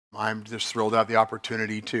I'm just thrilled to have the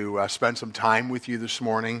opportunity to spend some time with you this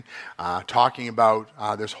morning talking about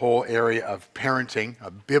this whole area of parenting,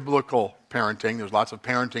 biblical parenting. There's lots of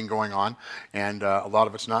parenting going on, and a lot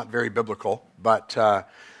of it's not very biblical, but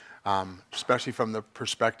especially from the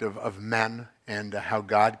perspective of men and how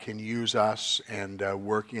God can use us and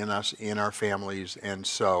work in us in our families. And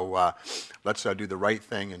so let's do the right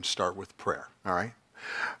thing and start with prayer, all right?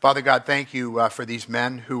 Father God, thank you for these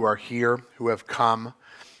men who are here, who have come.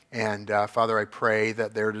 And Father, I pray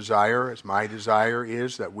that their desire, as my desire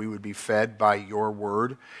is, that we would be fed by your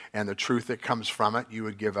word and the truth that comes from it. You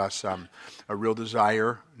would give us a real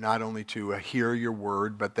desire not only to hear your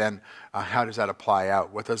word, but then how does that apply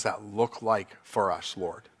out? What does that look like for us,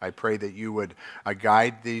 Lord? I pray that you would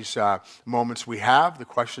guide these moments we have, the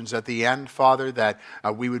questions at the end, Father, that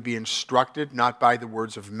we would be instructed not by the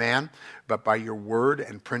words of man, but by your word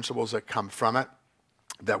and principles that come from it,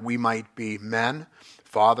 that we might be men,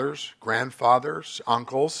 fathers, grandfathers,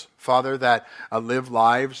 uncles, Father, that live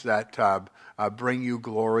lives that bring you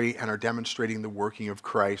glory and are demonstrating the working of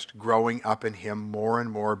Christ, growing up in him more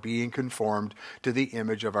and more, being conformed to the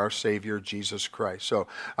image of our Savior, Jesus Christ. So,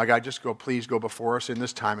 God, just please go before us in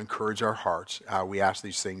this time, encourage our hearts. We ask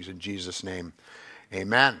these things in Jesus' name.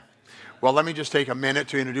 Amen. Well, let me just take a minute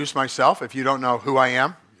to introduce myself. If you don't know who I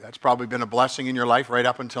am, that's probably been a blessing in your life right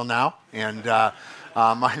up until now. And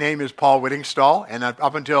my name is Paul Whittingstall, and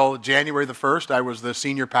up until January the 1st, I was the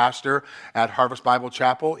senior pastor at Harvest Bible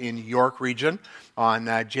Chapel in York Region. On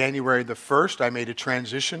January the 1st, I made a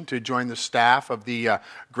transition to join the staff of the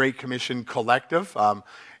Great Commission Collective.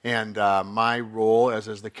 And my role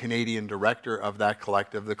as the Canadian director of that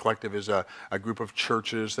collective. The collective is a group of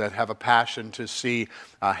churches that have a passion to see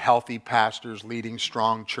healthy pastors leading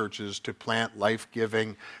strong churches to plant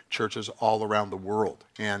life-giving churches all around the world.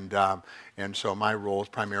 And so my role is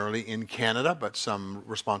primarily in Canada, but some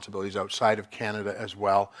responsibilities outside of Canada as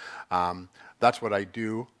well. That's what I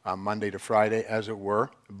do Monday to Friday, as it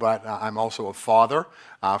were. But I'm also a father.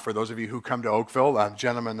 For those of you who come to Oakville, a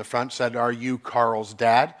gentleman in the front said, "Are you Carl's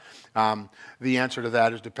dad?" The answer to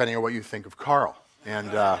that is depending on what you think of Carl.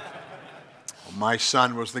 And my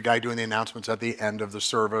son was the guy doing the announcements at the end of the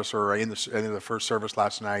service or in the first service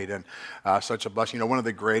last night. And such a blessing. You know, one of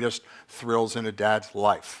the greatest thrills in a dad's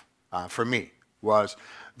life for me was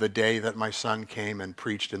the day that my son came and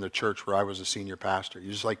preached in the church where I was a senior pastor.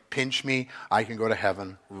 You just pinch me, I can go to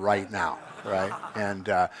heaven right now, right? And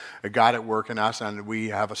God at work in us, and we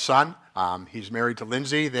have a son. He's married to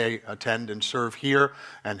Lindsay. They attend and serve here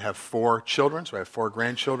and have 4 children, so I have 4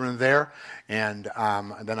 grandchildren there. And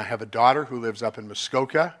then I have a daughter who lives up in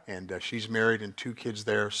Muskoka, and she's married and 2 kids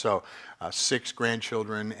there, so 6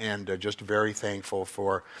 grandchildren, and just very thankful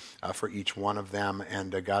for each one of them,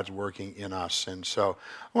 and God's working in us. And so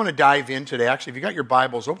I want to dive in today. Actually, if you got your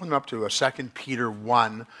Bibles, open them up to 2 Peter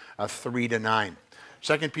 1, 3-9.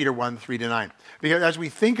 2 Peter 1, 3-9. Because as we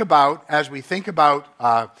think about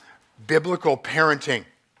biblical parenting,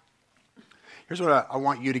 here's what I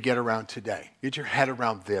want you to get around today. Get your head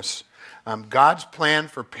around this. God's plan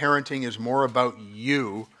for parenting is more about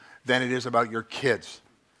you than it is about your kids.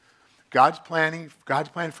 God's plan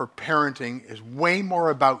for parenting is way more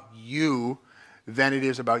about you than it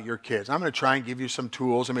is about your kids. I'm going to try and give you some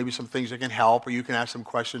tools and maybe some things that can help, or you can ask some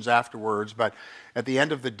questions afterwards. But at the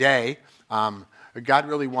end of the day, God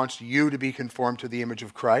really wants you to be conformed to the image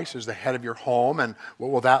of Christ as the head of your home. And what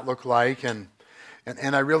will that look like? And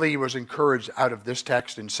I really was encouraged out of this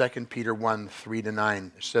text in 2 Peter 1,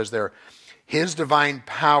 3-9. It says there, "His divine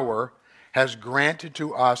power has granted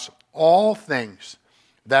to us all things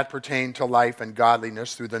that pertain to life and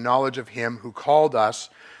godliness through the knowledge of him who called us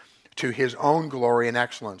to his own glory and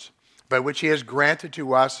excellence, by which he has granted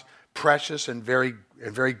to us precious and very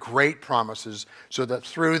great promises, so that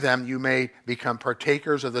through them you may become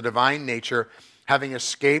partakers of the divine nature, having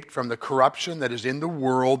escaped from the corruption that is in the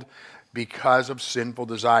world because of sinful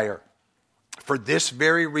desire. For this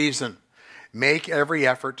very reason, make every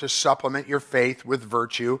effort to supplement your faith with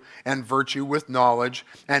virtue, and virtue with knowledge,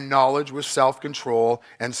 and knowledge with self-control,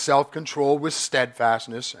 and self-control with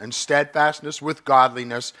steadfastness, and steadfastness with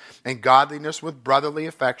godliness, and godliness with brotherly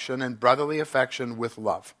affection, and brotherly affection with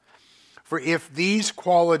love. For if these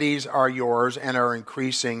qualities are yours and are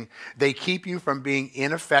increasing, they keep you from being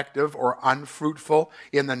ineffective or unfruitful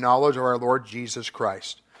in the knowledge of our Lord Jesus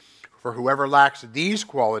Christ. For whoever lacks these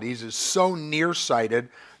qualities is so nearsighted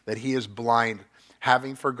that he is blind,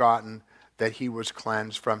 having forgotten that he was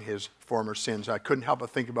cleansed from his former sins. I couldn't help but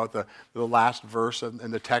think about the last verse in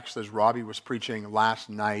the text as Robbie was preaching last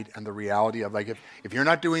night, and the reality of, like, if you're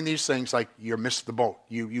not doing these things, like, you missed the boat.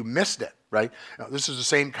 You missed it, right? Now, this is the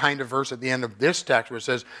same kind of verse at the end of this text where it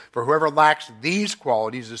says, for whoever lacks these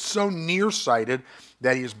qualities is so nearsighted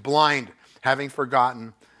that he is blind, having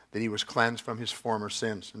forgotten that he was cleansed from his former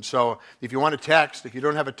sins. And so if you want a text, if you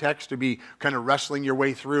don't have a text to be kind of wrestling your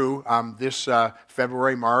way through this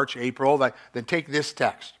February, March, April, then take this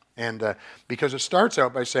text. And because it starts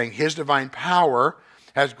out by saying, his divine power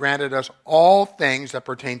has granted us all things that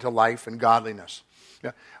pertain to life and godliness.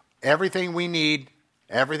 Yeah, everything you need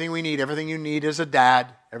as a dad,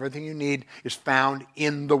 everything you need is found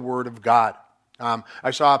in the Word of God. I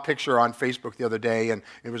saw a picture on Facebook the other day, and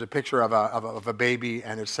it was a picture of a baby,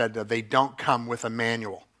 and it said they don't come with a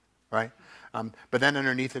manual, right? But then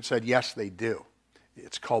underneath it said, yes, they do.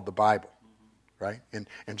 It's called the Bible, right?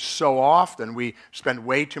 And so often we spend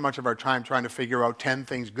way too much of our time trying to figure out 10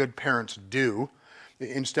 things good parents do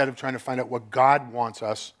instead of trying to find out what God wants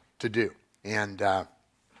us to do. And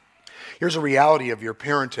here's a reality of your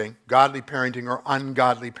parenting, godly parenting or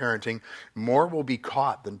ungodly parenting. More will be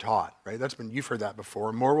caught than taught, right? You've heard that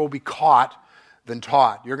before. More will be caught than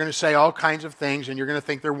taught. You're going to say all kinds of things and you're going to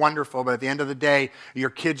think they're wonderful, but at the end of the day, your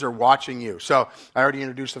kids are watching you. So I already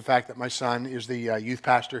introduced the fact that my son is the youth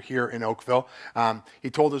pastor here in Oakville. He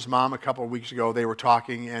told his mom a couple of weeks ago, they were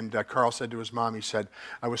talking, and Carl said to his mom, he said,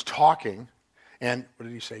 I was talking, and what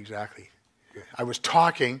did he say exactly? I was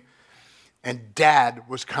talking, and Dad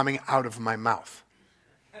was coming out of my mouth,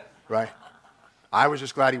 right? I was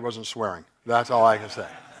just glad he wasn't swearing. That's all I can say.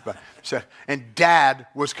 And Dad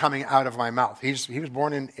was coming out of my mouth. He was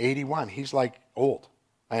born in 81. He's like old.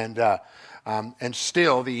 And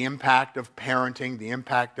still the impact of parenting, the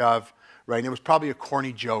impact of, right, and it was probably a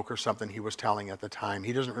corny joke or something he was telling at the time.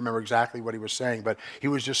 He doesn't remember exactly what he was saying, but he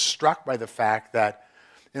was just struck by the fact that,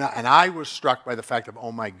 and I was struck by the fact of,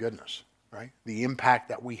 oh my goodness, right? The impact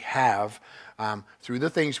that we have through the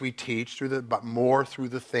things we teach, but more through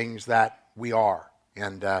the things that we are.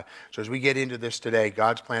 And so as we get into this today,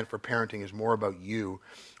 God's plan for parenting is more about you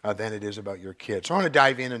than it is about your kids. So I want to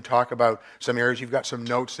dive in and talk about some areas. You've got some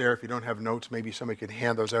notes there. If you don't have notes, maybe somebody could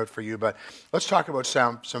hand those out for you. But let's talk about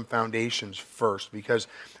some foundations first, because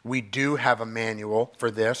we do have a manual for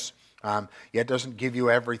this. Yet it doesn't give you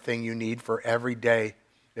everything you need for everyday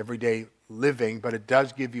living, but it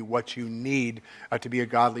does give you what you need to be a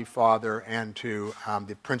godly father and to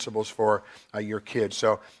the principles for your kids.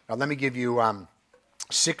 So let me give you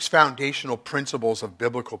 6 foundational principles of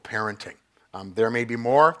biblical parenting. There may be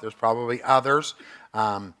more. There's probably others.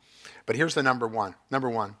 But here's the number one. Number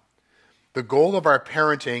one, the goal of our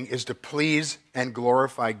parenting is to please and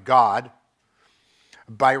glorify God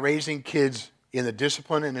by raising kids in the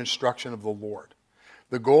discipline and instruction of the Lord.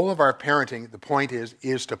 The goal of our parenting, the point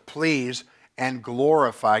is to please and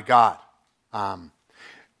glorify God.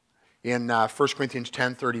 In 1 Corinthians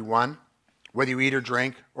 10:31, whether you eat or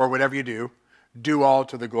drink or whatever you do all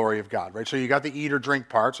to the glory of God, right? So you got the eat or drink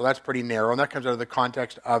part, so that's pretty narrow, and that comes out of the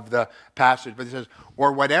context of the passage. But it says,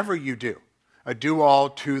 or whatever you do all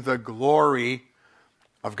to the glory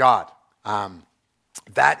of God.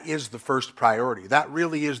 That is the first priority. That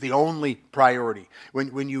really is the only priority.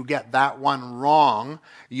 When you get that one wrong,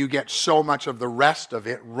 you get so much of the rest of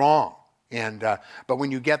it wrong. But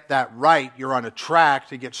when you get that right, you're on a track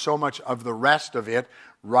to get so much of the rest of it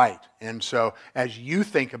right. And so as you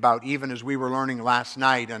think about, even as we were learning last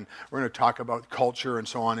night, and we're going to talk about culture and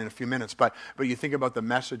so on in a few minutes, but you think about the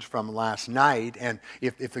message from last night, and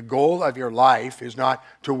if the goal of your life is not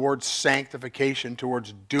towards sanctification,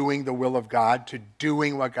 towards doing the will of God, to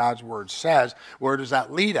doing what God's word says, where does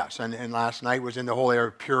that lead us? And last night was in the whole area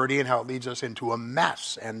of purity and how it leads us into a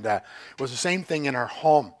mess. And it was the same thing in our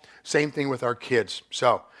home, same thing with our kids.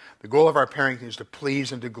 So the goal of our parenting is to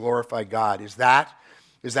please and to glorify God. Is that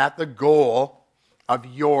the goal of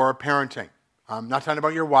your parenting? I'm not talking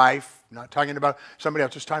about your wife, not talking about somebody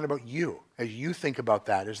else, just talking about you. As you think about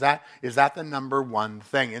that, is that the number one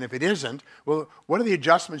thing? And if it isn't, well, what are the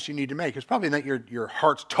adjustments you need to make? It's probably not your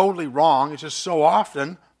heart's totally wrong. It's just so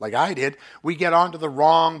often, like I did, we get onto the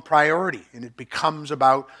wrong priority, and it becomes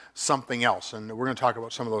about something else. And we're going to talk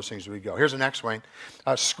about some of those things as we go. Here's the next one.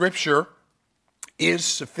 Scripture is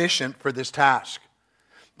sufficient for this task.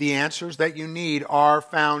 The answers that you need are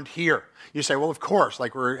found here. You say, well, of course,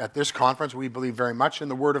 like we're at this conference, we believe very much in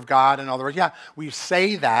the Word of God and all the rest. Yeah, we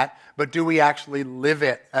say that, but do we actually live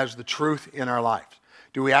it as the truth in our lives?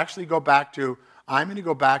 Do we actually go back to I'm going to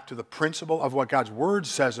go back to the principle of what God's Word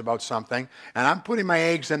says about something, and I'm putting my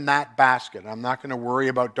eggs in that basket. I'm not going to worry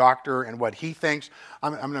about doctor and what he thinks.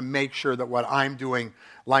 I'm going to make sure that what I'm doing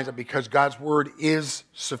lines up because God's Word is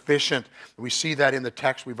sufficient. We see that in the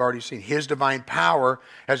text we've already seen. His divine power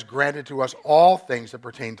has granted to us all things that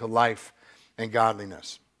pertain to life and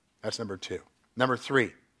godliness. That's number 2. Number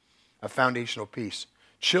 3, a foundational piece.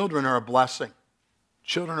 Children are a blessing.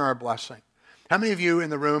 Children are a blessing. How many of you in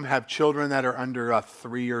the room have children that are under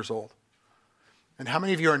 3 years old? And how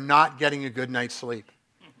many of you are not getting a good night's sleep?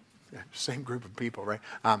 Yeah, same group of people, right?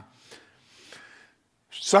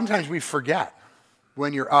 Sometimes we forget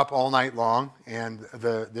when you're up all night long and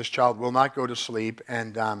this child will not go to sleep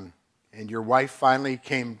and your wife finally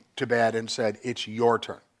came to bed and said, it's your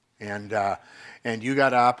turn. And you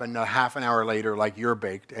got up and half an hour later, like you're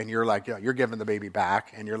baked, and you're like, yeah, you're giving the baby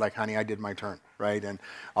back, and you're like, honey, I did my turn, right? And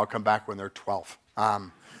I'll come back when they're 12.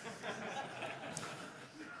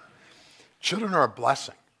 Children are a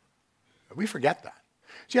blessing. We forget that.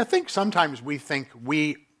 See, I think sometimes we think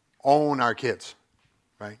we own our kids,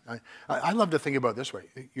 right? I love to think about it this way.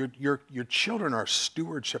 Your children are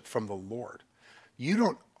stewardship from the Lord. You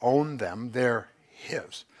don't own them, they're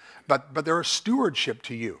His. But they're a stewardship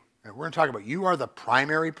to you. And we're going to talk about you are the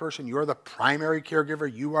primary person, you are the primary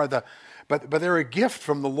caregiver, but they're a gift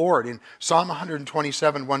from the Lord. In Psalm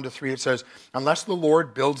 127, 1-3, it says, unless the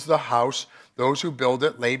Lord builds the house, those who build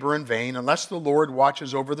it labor in vain. Unless the Lord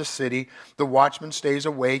watches over the city, the watchman stays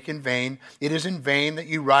awake in vain. It is in vain that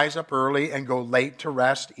you rise up early and go late to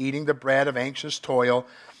rest, eating the bread of anxious toil,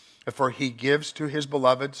 for he gives to his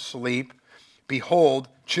beloved sleep. Behold,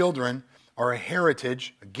 children are a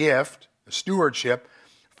heritage, a gift, a stewardship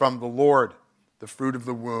from the Lord. The fruit of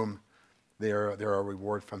the womb, they're a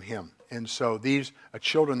reward from Him. And so these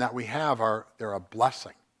children that we have they're a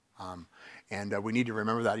blessing. And we need to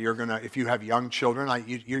remember that. If you have young children,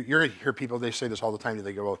 you hear people, they say this all the time.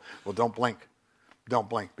 They go, well, don't blink. Don't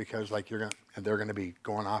blink, because they're going to be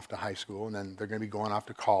going off to high school, and then they're going to be going off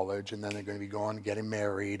to college, and then they're going to be going and getting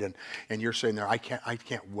married, and you're sitting there, I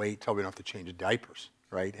can't wait till we don't have to change diapers,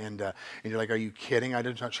 right? And you're like, are you kidding? I'm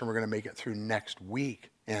not sure we're going to make it through next week.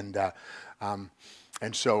 And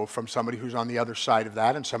so from somebody who's on the other side of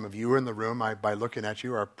that, and some of you in the room, by looking at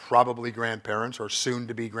you, are probably grandparents or soon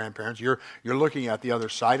to be grandparents. You're looking at the other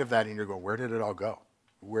side of that, and you're going, where did it all go?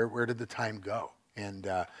 Where did the time go? And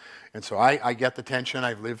so I get the tension.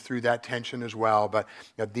 I've lived through that tension as well. But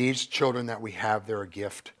these children that we have, they're a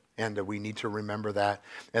gift. And we need to remember that.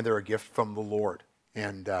 And they're a gift from the Lord.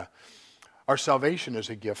 And our salvation is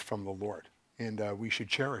a gift from the Lord. And we should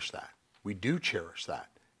cherish that. We do cherish that.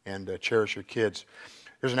 And cherish your kids.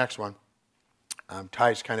 Here's the next one.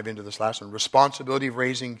 Ties kind of into this last one. Responsibility of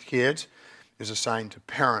raising kids is assigned to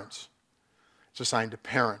parents. It's assigned to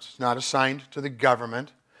parents. It's not assigned to the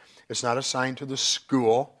government. It's not assigned to the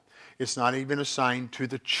school. It's not even assigned to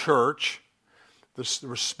the church. The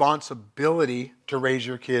responsibility to raise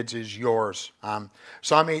your kids is yours.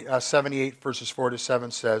 Psalm 78, verses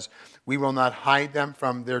 4-7 says, we will not hide them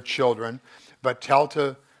from their children, but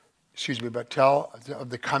tell of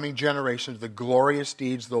the coming generations the glorious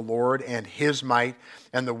deeds of the Lord and His might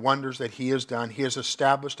and the wonders that He has done. He has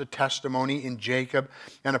established a testimony in Jacob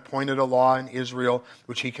and appointed a law in Israel,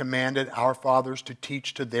 which He commanded our fathers to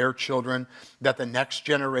teach to their children, that the next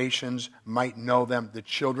generations might know them, the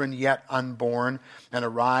children yet unborn, and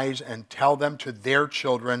arise and tell them to their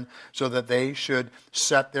children, so that they should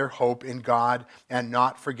set their hope in God and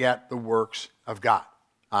not forget the works of God.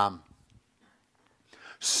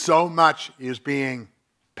 So much is being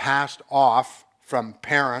passed off from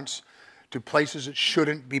parents to places it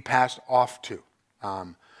shouldn't be passed off to.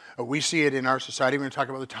 We see it in our society. We're going to talk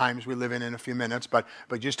about the times we live in a few minutes, but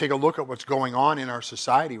just take a look at what's going on in our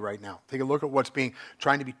society right now. Take a look at what's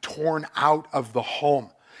trying to be torn out of the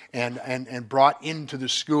home and brought into the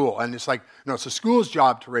school. And it's like, no, it's the school's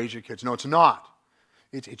job to raise your kids. No, it's not.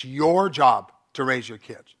 It's your job to raise your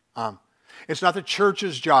kids. It's not the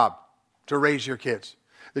church's job to raise your kids.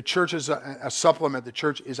 The church is a supplement. The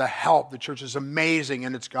church is a help. The church is amazing,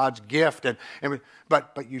 and it's God's gift.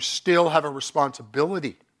 But you still have a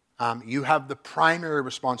responsibility. You have the primary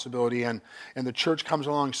responsibility, and the church comes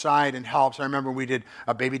alongside and helps. I remember we did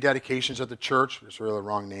baby dedications at the church. It's really the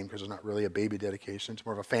wrong name because it's not really a baby dedication. It's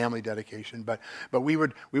more of a family dedication. But we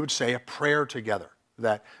would say a prayer together.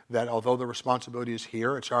 That although the responsibility is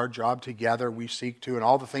here, it's our job together. We seek to, and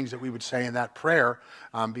all the things that we would say in that prayer,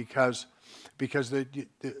 because the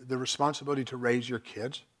responsibility to raise your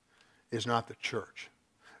kids is not the church.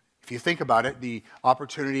 If you think about it, the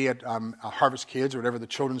opportunity at Harvest Kids or whatever the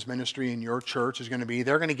children's ministry in your church is going to be,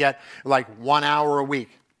 they're going to get like 1 hour a week.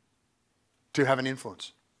 to have an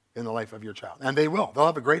influence in the life of your child. And they will. They'll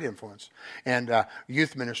have a great influence. And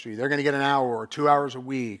youth ministry, they're going to get an hour or 2 hours a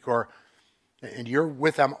week, and you're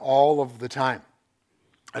with them all of the time.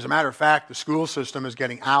 As a matter of fact, the school system is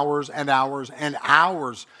getting hours and hours and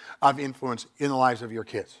hours of influence in the lives of your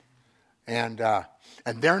kids. And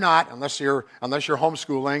they're not, unless you're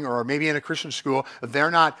homeschooling or maybe in a Christian school,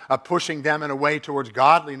 they're not pushing them in a way towards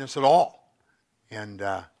godliness at all. And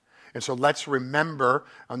so let's remember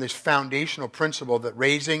on this foundational principle that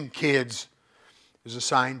raising kids is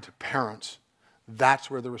assigned to parents. That's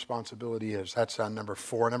where the responsibility is. That's number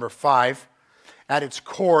 4. Number 5, at its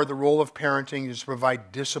core, the role of parenting is to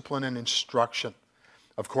provide discipline and instruction.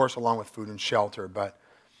 Of course, along with food and shelter, but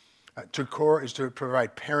to core is to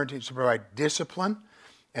provide parenting, to provide discipline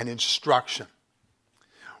and instruction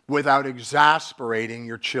without exasperating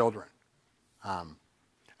your children.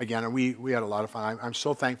 Again, we had a lot of fun. I'm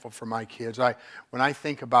so thankful for my kids. When I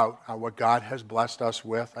think about what God has blessed us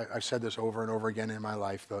with, I've said this over and over again in my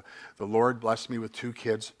life. The Lord blessed me with 2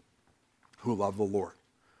 kids who love the Lord.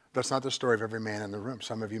 That's not the story of every man in the room.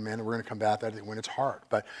 Some of you men, we're going to combat that when it's hard.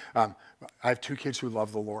 But I have 2 kids who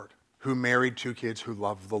love the Lord, who married 2 kids who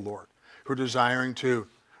love the Lord, who are desiring to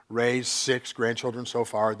raise 6 grandchildren so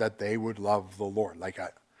far that they would love the Lord. Like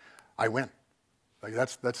I win. Like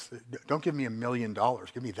that's don't give me $1 million,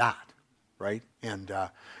 give me that, right? And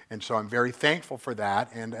so I'm very thankful for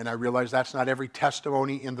that, and I realize that's not every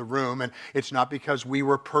testimony in the room, and it's not because we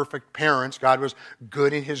were perfect parents. God was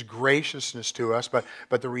good in His graciousness to us, but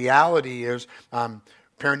the reality is,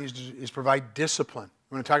 parenting is provide discipline.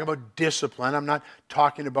 When I talk about discipline, I'm not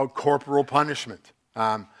talking about corporal punishment.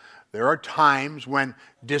 There are times when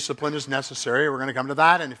discipline is necessary. We're going to come to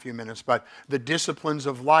that in a few minutes. But the disciplines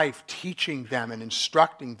of life, teaching them and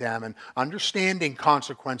instructing them and understanding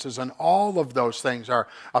consequences and all of those things are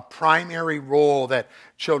a primary role that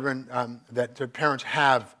children, that their parents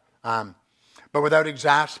have, but without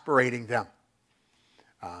exasperating them.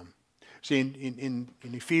 See, in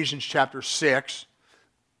Ephesians chapter 6,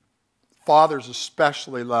 fathers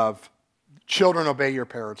especially love, children obey your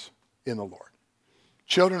parents in the Lord.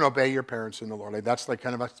 Children, obey your parents in the Lord. That's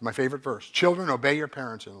my favorite verse. Children, obey your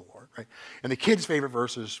parents in the Lord. Right? And the kids' favorite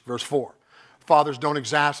verse is verse 4. Fathers, don't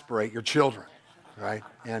exasperate your children. Right?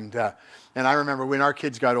 And I remember when our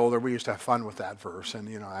kids got older, we used to have fun with that verse.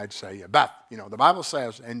 And, I'd say, Beth, the Bible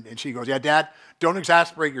says, and she goes, yeah, Dad, don't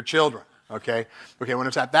exasperate your children. Okay, when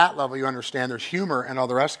it's at that level, you understand there's humor and all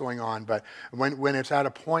the rest going on. But when it's at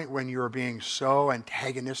a point when you're being so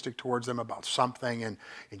antagonistic towards them about something, and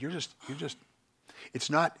you're just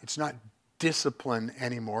it's not discipline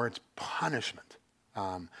anymore, it's punishment.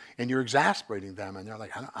 And you're exasperating them, and they're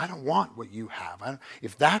like, I don't want what you have.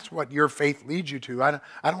 If that's what your faith leads you to, I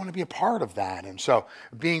don't want to be a part of that. And so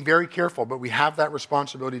being very careful, but we have that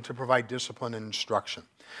responsibility to provide discipline and instruction.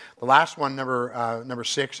 The last one, number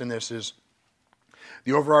 6 in this is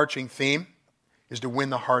the overarching theme is to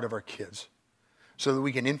win the heart of our kids so that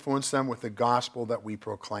we can influence them with the gospel that we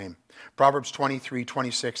proclaim. Proverbs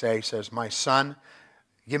 23:26a says, my son,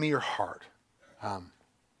 give me your heart. It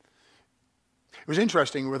was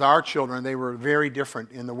interesting with our children. They were very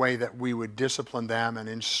different in the way that we would discipline them and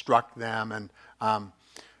instruct them. And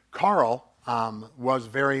Carl was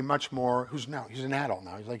very much more, he's an adult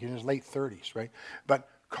now. He's like in his late 30s, right? But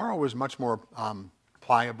Carl was much more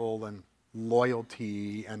pliable and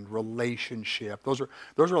loyalty and relationship. Those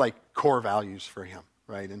are like core values for him,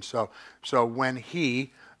 right? And so when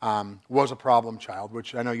he was a problem child,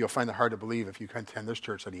 which I know you'll find it hard to believe if you attend this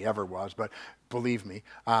church that he ever was, but believe me.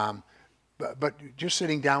 But just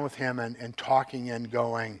sitting down with him and talking and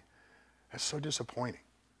going, that's so disappointing.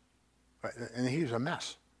 Right? And he was a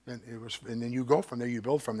mess. And then you go from there, you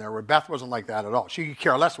build from there, where Beth wasn't like that at all. She could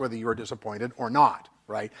care less whether you were disappointed or not,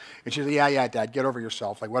 right? And she said, yeah, Dad, get over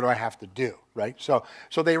yourself. Like, what do I have to do, right? So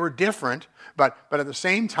they were different, but at the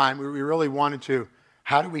same time, we really wanted to,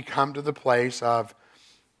 how do we come to the place of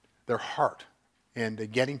their heart?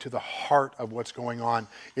 And getting to the heart of what's going on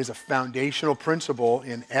is a foundational principle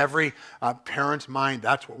in every parent's mind.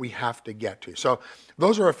 That's what we have to get to. So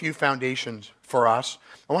those are a few foundations for us.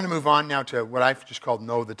 I want to move on now to what I've just called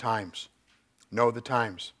know the times. Know the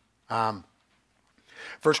times. 1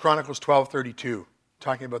 Chronicles 12:32,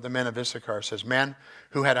 talking about the men of Issachar, says, men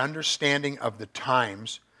who had understanding of the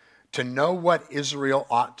times to know what Israel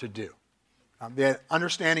ought to do. The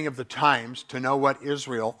understanding of the times to know what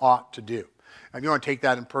Israel ought to do. If you want to take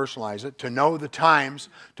that and personalize it, to know the times,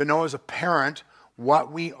 to know as a parent what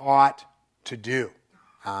we ought to do.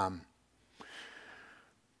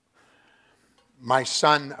 My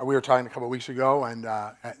son, we were talking a couple of weeks ago, and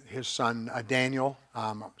his son, Daniel,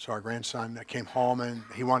 so our grandson, came home, and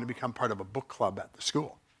he wanted to become part of a book club at the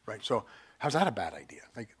school, right? So how's that a bad idea?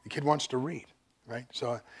 Like, the kid wants to read, right?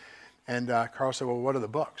 So, and Carl said, well, what are the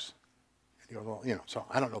books? And he goes, well, so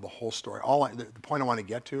I don't know the whole story. The point I want to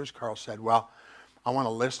get to is Carl said, well, I want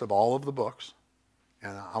a list of all of the books,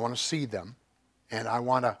 and I want to see them, and I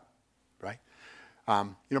want to, right?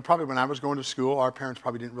 Probably when I was going to school, our parents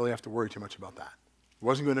probably didn't really have to worry too much about that. It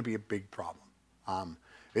wasn't going to be a big problem.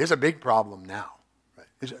 It is a big problem now.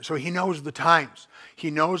 Right? So he knows the times. He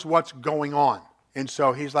knows what's going on. And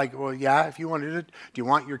so he's like, well, yeah, if you wanted it, do you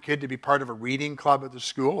want your kid to be part of a reading club at the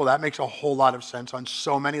school? Well, that makes a whole lot of sense on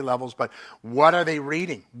so many levels. But what are they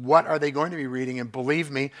reading? What are they going to be reading? And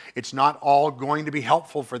believe me, it's not all going to be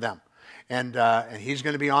helpful for them. And he's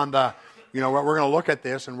going to be on the... we're going to look at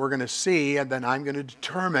this and we're going to see, and then I'm going to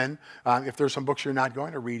determine if there's some books you're not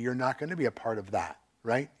going to read, you're not going to be a part of that,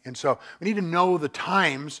 right? And so we need to know the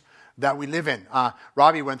times that we live in.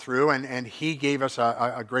 Robbie went through and he gave us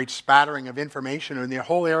a great spattering of information in the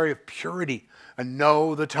whole area of purity. And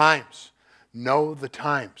know the times. Know the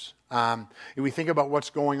times. If we think about what's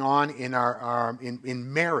going on in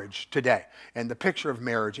in marriage today and the picture of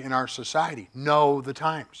marriage in our society, know the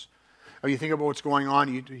times. Or you think about what's going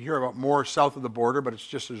on, you hear about more south of the border, but it's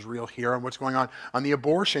just as real here, and what's going on the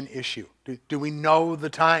abortion issue. Do we know the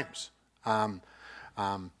times? And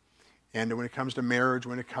when it comes to marriage,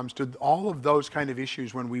 when it comes to all of those kind of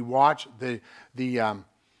issues, when we watch the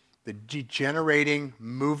degenerating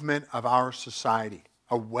movement of our society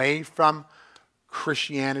away from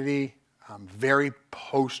Christianity, very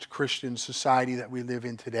post-Christian society that we live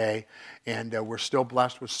in today, and we're still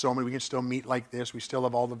blessed with so many. We can still meet like this. We still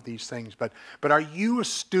have all of these things. But are you a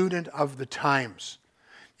student of the times?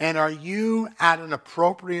 And are you at an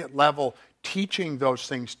appropriate level teaching those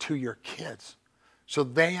things to your kids so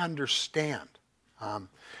they understand?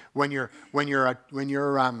 When your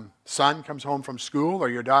son comes home from school or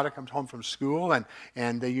your daughter comes home from school,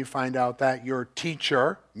 and you find out that your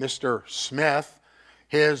teacher, Mr. Smith,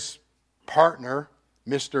 his partner,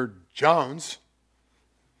 Mr. Jones,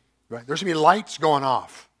 right? There's going to be lights going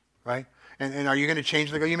off, right? And are you going to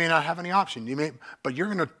change? You may not have any option. But you're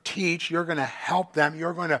going to teach. You're going to help them.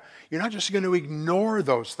 You're not just going to ignore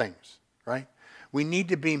those things, right? We need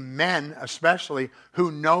to be men, especially,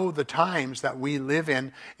 who know the times that we live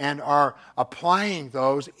in and are applying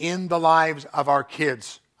those in the lives of our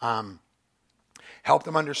kids. Help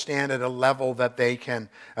them understand at a level that they can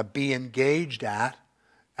be engaged at.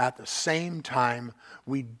 At the same time,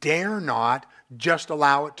 we dare not just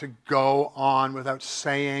allow it to go on without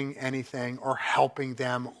saying anything or helping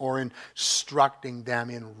them or instructing them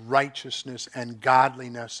in righteousness and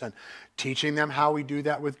godliness and teaching them how we do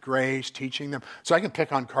that with grace, teaching them. So I can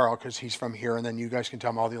pick on Carl because he's from here, and then you guys can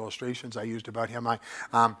tell him all the illustrations I used about him.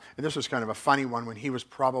 And this was kind of a funny one. When he was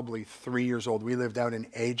probably 3 years old, we lived out in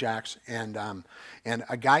Ajax, and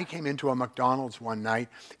a guy came into a McDonald's one night,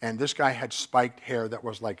 and this guy had spiked hair that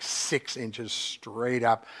was like 6 inches straight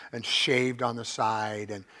up and shaved on the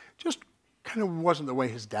side, and just kind of wasn't the way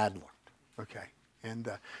his dad looked, okay? And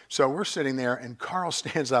so we're sitting there, and Carl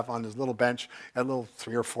stands up on his little bench, a little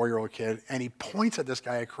 3 or 4 year old kid, and he points at this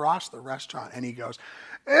guy across the restaurant, and he goes,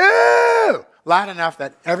 "Ew!" loud enough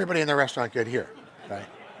that everybody in the restaurant could hear, right?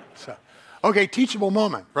 So, okay, teachable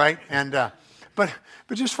moment, right? And but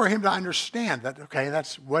just for him to understand that, okay,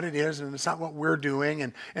 that's what it is, and it's not what we're doing,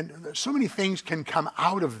 and so many things can come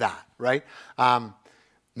out of that, right?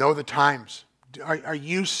 Know the times. Are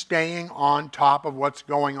you staying on top of what's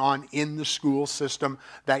going on in the school system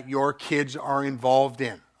that your kids are involved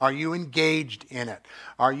in? Are you engaged in it?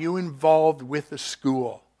 Are you involved with the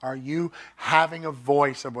school? Are you having a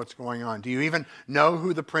voice of what's going on? Do you even know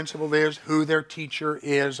who the principal is, who their teacher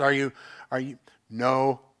is? Are you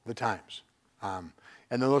know the times? And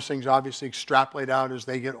then those things obviously extrapolate out as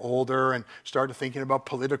they get older and start thinking about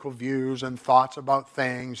political views and thoughts about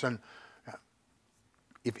things. And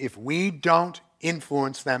if we don't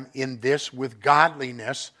influence them in this with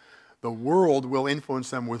godliness, the world will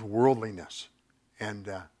influence them with worldliness. And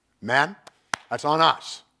men, that's on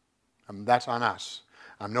us. That's on us.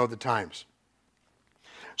 Know the times.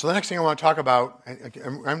 So the next thing I want to talk about,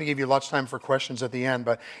 I'm going to give you lots of time for questions at the end,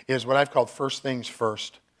 but is what I've called first things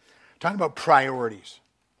first. Talking about priorities.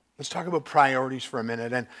 Let's talk about priorities for a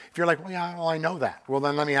minute. And if you're like, well, yeah, well, I know that. Well,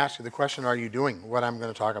 then let me ask you the question, are you doing what I'm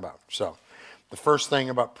going to talk about? So the first thing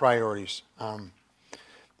about priorities. The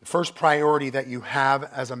first priority that you have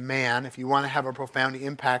as a man, if you want to have a profound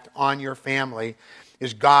impact on your family,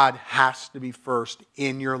 is God has to be first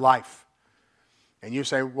in your life. And you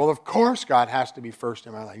say, well, of course God has to be first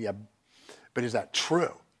in my life. Yeah, But is that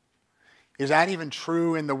true? Is that even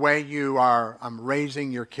true in the way you are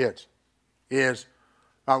raising your kids?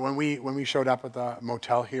 When we showed up at the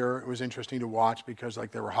motel here, it was interesting to watch because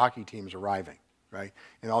there were hockey teams arriving, right?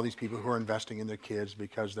 And all these people who are investing in their kids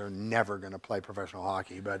because they're never going to play professional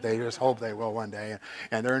hockey, but they just hope they will one day.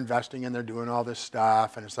 And they're investing and they're doing all this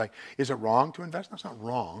stuff. And it's like, is it wrong to invest? That's not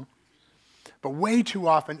wrong. But way too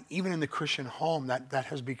often, even in the Christian home, that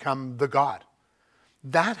has become the God.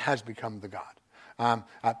 That has become the God.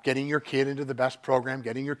 Getting your kid into the best program,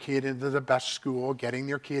 getting your kid into the best school, getting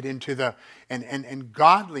your kid into the... And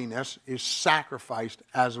godliness is sacrificed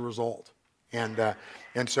as a result. And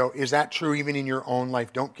so is that true even in your own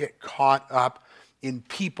life? Don't get caught up in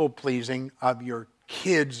people-pleasing of your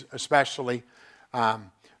kids especially,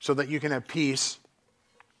 so that you can have peace.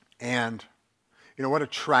 And you know what a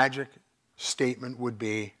tragic statement would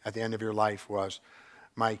be at the end of your life was,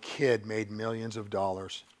 my kid made millions of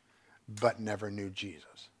dollars but never knew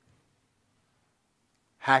Jesus.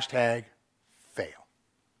 Hashtag fail.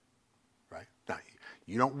 Right? Now,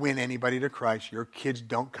 you don't win anybody to Christ. Your kids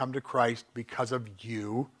don't come to Christ because of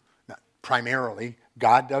you. Now, primarily,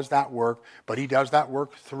 God does that work, but he does that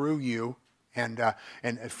work through you. And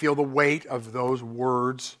feel the weight of those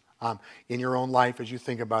words in your own life as you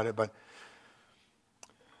think about it. But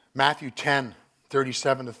Matthew 10,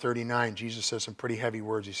 37 to 39, Jesus says some pretty heavy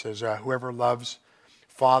words. He says, whoever loves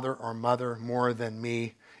father or mother more than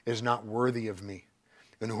me is not worthy of me.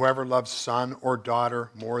 And whoever loves son or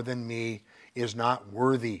daughter more than me is not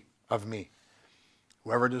worthy of me.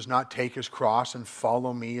 Whoever does not take his cross and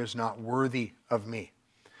follow me is not worthy of me.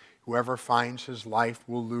 Whoever finds his life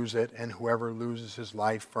will lose it, and whoever loses his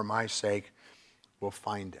life for my sake will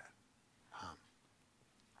find it.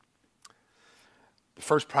 The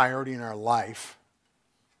first priority in our life,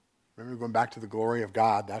 remember going back to the glory of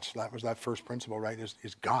God, that was that first principle, right,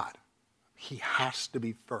 is God. He has to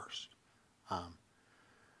be first.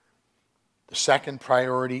 The second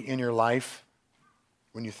priority in your life,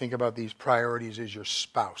 when you think about these priorities, is your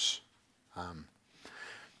spouse.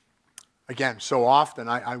 Again, so often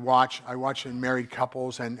I watch in married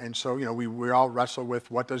couples, and so we all wrestle with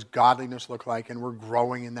what does godliness look like, and we're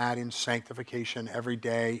growing in that in sanctification every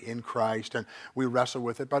day in Christ, and we wrestle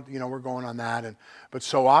with it. But we're going on that, but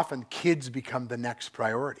so often kids become the next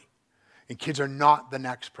priority, and kids are not the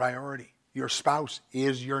next priority. Your spouse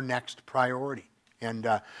is your next priority, and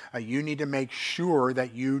you need to make sure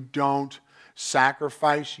that you don't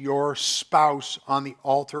sacrifice your spouse on the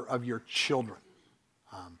altar of your children.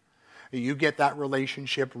 You get that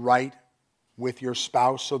relationship right with your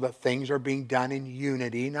spouse so that things are being done in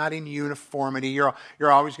unity, not in uniformity. You're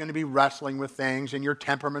always going to be wrestling with things, and your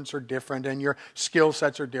temperaments are different, and your skill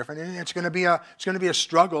sets are different, and it's going to be a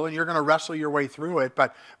struggle, and you're going to wrestle your way through it.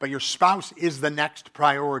 But your spouse is the next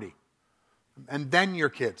priority, and then your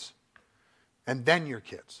kids, and then your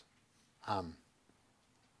kids.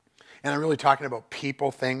 And I'm really talking about people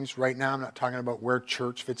things right now. I'm not talking about where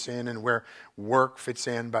church fits in and where work fits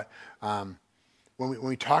in. But when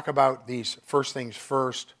we talk about these first things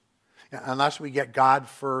first, unless we get God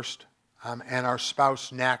first and our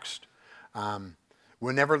spouse next,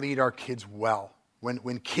 we'll never lead our kids well.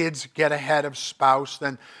 When kids get ahead of spouse,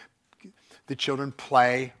 then the children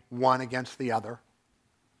play one against the other.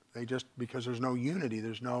 Because there's no unity,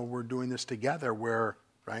 there's no we're doing this together where...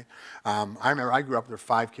 Right? I remember I grew up, there were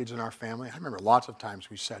 5 kids in our family. I remember lots of times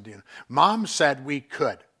we said, Mom said we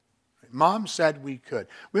could. Mom said we could.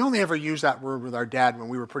 We only ever used that word with our dad when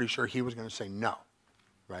we were pretty sure he was going to say no.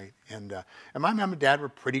 Right? And my mom and dad were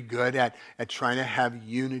pretty good at trying to have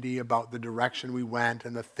unity about the direction we went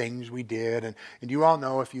and the things we did. And you all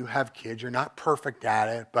know if you have kids, you're not perfect at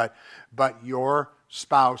it, but your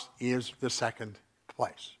spouse is the second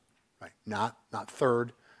place. Right? Not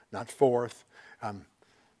third, not fourth.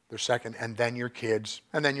 They're second, and then your kids,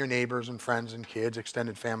 and then your neighbors and friends and kids,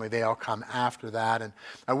 extended family, they all come after that. And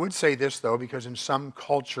I would say this, though, because in some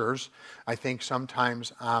cultures, I think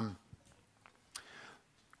sometimes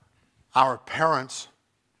our parents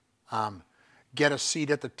get a seat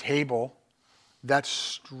at the table that's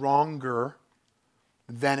stronger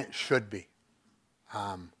than it should be.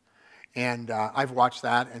 And I've watched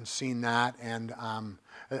that and seen that, and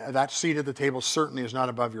that seat at the table certainly is not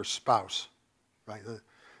above your spouse. Right?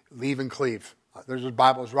 Leave and cleave. There's a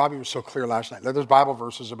Bible, as Robbie was so clear last night, there's Bible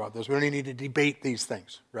verses about this. We don't even need to debate these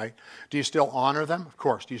things, right? Do you still honor them? Of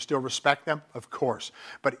course. Do you still respect them? Of course.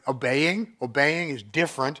 But obeying is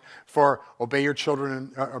different for obey your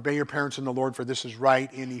children, obey your parents in the Lord, for this is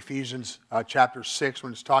right in Ephesians chapter 6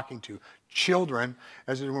 when it's talking to children,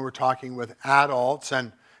 as when we're talking with adults.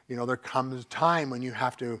 And, there comes a time when you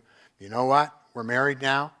have to, you know what? we're married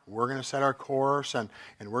now. We're going to set our course, and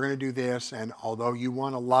we're going to do this. And although you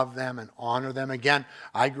want to love them and honor them, again,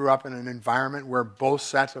 I grew up in an environment where both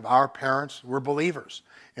sets of our parents were believers.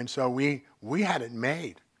 And so we had it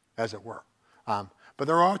made, as it were. But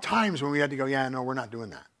there are times when we had to go, yeah, no, we're not doing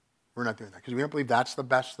that. We're not doing that because we don't believe that's the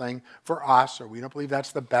best thing for us, or we don't believe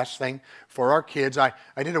that's the best thing for our kids. I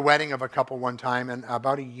did a wedding of a couple one time, and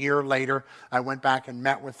about a year later, I went back and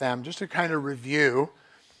met with them just to kind of review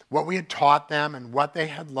what we had taught them and what they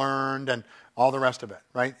had learned and all the rest of it,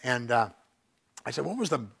 right? And I said, what was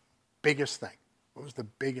the biggest thing? What was the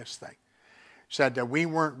biggest thing? Said that we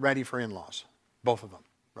weren't ready for in-laws, both of them,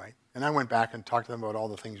 right? And I went back and talked to them about all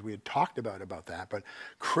the things we had talked about that, but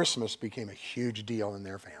Christmas became a huge deal in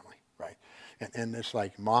their family. Right, and it's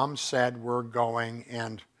like Mom said we're going,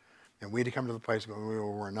 and we had to come to the place and go,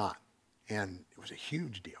 we're not, and it was a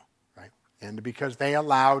huge deal, right? And because they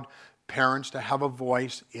allowed parents to have a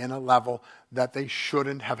voice in a level that they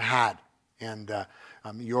shouldn't have had, and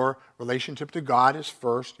your relationship to God is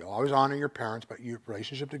first. You'll always honor your parents, but your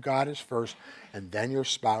relationship to God is first, and then your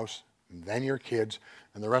spouse, and then your kids,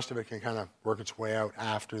 and the rest of it can kind of work its way out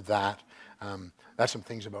after that. That's some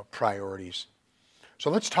things about priorities. So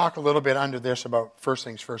let's talk a little bit under this about, first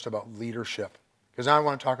things first, about leadership. Because I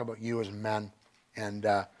want to talk about you as men and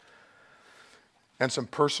some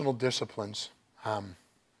personal disciplines.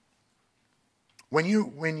 When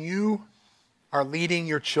you are leading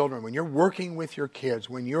your children, when you're working with your kids,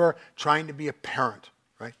 when you're trying to be a parent,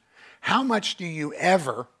 right? How much do you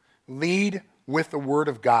ever lead with the Word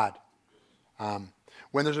of God?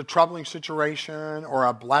 When there's a troubling situation or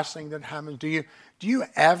a blessing that happens, do you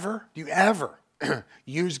ever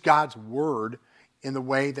use God's Word in the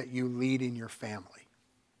way that you lead in your family?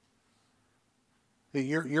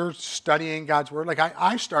 You're studying God's Word. Like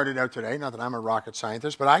I started out today, not that I'm a rocket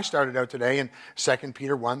scientist, but I started out today in 2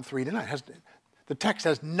 Peter 1, 3-9. The text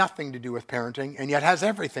has nothing to do with parenting, and yet has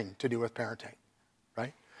everything to do with parenting,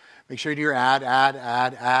 right? Make sure you do your add,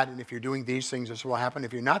 and if you're doing these things, this will happen.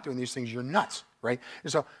 If you're not doing these things, you're nuts, right?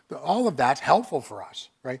 And so all of that's helpful for us,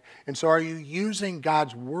 right? And so are you using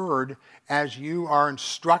God's Word as you are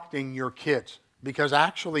instructing your kids? Because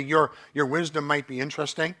actually your wisdom might be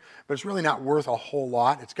interesting, but it's really not worth a whole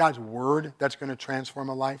lot. It's God's Word that's going to transform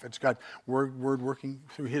a life. It's God's Word working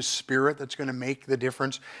through His Spirit that's going to make the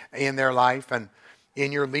difference in their life. And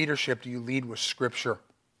in your leadership, do you lead with Scripture?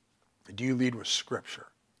 Do you lead with Scripture?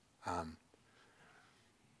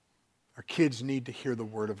 Our kids need to hear the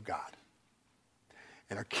Word of God.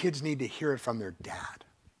 And our kids need to hear it from their dad.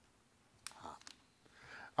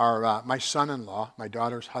 My son-in-law, my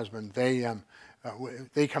daughter's husband, they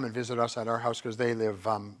come and visit us at our house because they live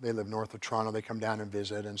north of Toronto. They come down and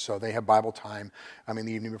visit, and so they have Bible time in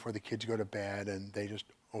the evening before the kids go to bed, and they just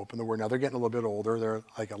open the Word. Now they're getting a little bit older; they're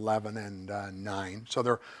like 11 and 9, so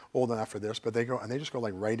they're old enough for this. But they just go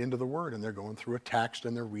like right into the Word, and they're going through a text,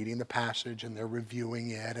 and they're reading the passage, and they're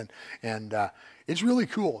reviewing it, and it's really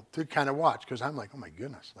cool to kind of watch because I'm like, oh my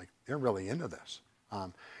goodness, like they're really into this.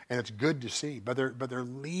 And it's good to see, but they're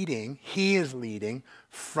leading. He is leading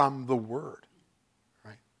from the Word.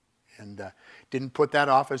 And didn't put that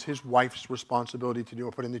off as his wife's responsibility to do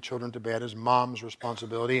it, putting the children to bed as mom's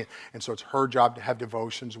responsibility. And so it's her job to have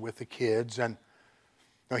devotions with the kids. And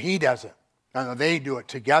no, he does it. No, they do it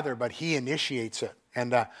together, but he initiates it.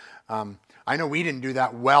 And I know we didn't do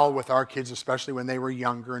that well with our kids, especially when they were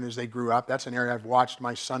younger and as they grew up. That's an area I've watched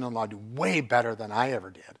my son-in-law do way better than I ever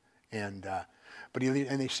did. But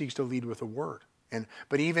he seeks to lead with the Word.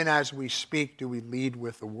 But even as we speak, do we lead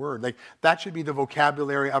with the Word? Like that should be the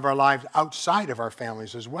vocabulary of our lives outside of our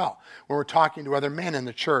families as well. When we're talking to other men in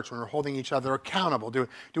the church, when we're holding each other accountable, do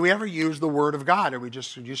we ever use the Word of God? Are we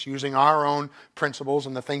just using our own principles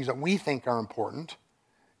and the things that we think are important?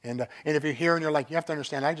 And if you're here and you're like, you have to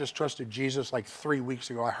understand, I just trusted Jesus like 3 weeks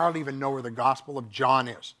ago. I hardly even know where the Gospel of John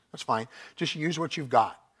is. That's fine. Just use what you've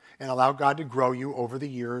got. And allow God to grow you over the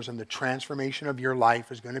years, and the transformation of your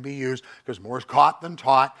life is going to be used, because more is caught than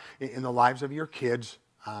taught in the lives of your kids.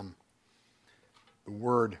 The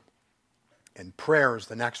Word and prayer is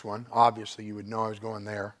the next one. Obviously, you would know I was going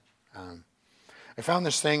there. I found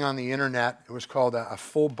this thing on the internet. It was called a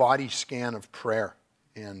full body scan of prayer.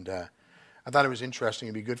 And I thought it was interesting.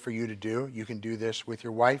 It'd be good for you to do. You can do this with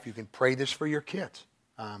your wife. You can pray this for your kids.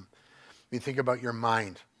 You think about your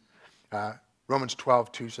mind. Romans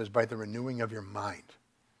 12:2 says, by the renewing of your mind.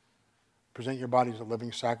 Present your body as a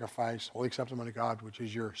living sacrifice, wholly acceptable to God, which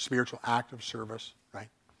is your spiritual act of service, right?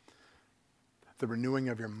 The renewing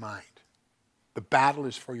of your mind. The battle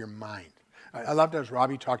is for your mind. I loved as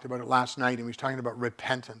Robbie talked about it last night, and he was talking about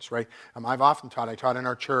repentance, right? I've often taught, I taught in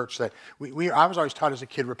our church that I was always taught as a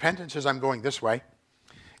kid, repentance is I'm going this way,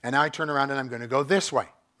 and now I turn around and I'm going to go this way.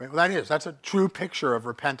 Right? Well, that's a true picture of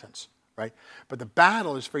repentance, right? But the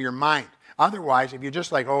battle is for your mind. Otherwise, if you're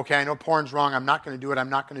just like, okay, I know porn's wrong, I'm not going to do it, I'm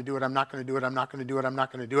not going to do it, I'm not going to do it, I'm not going to do it, I'm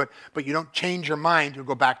not going to do it, but you don't change your mind, you'll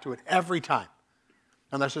go back to it every time,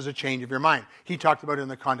 unless there's a change of your mind. He talked about it in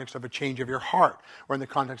the context of a change of your heart, or in the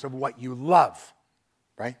context of what you love,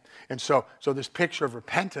 right? And so this picture of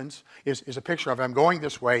repentance is a picture of, I'm going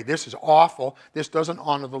this way, this is awful, this doesn't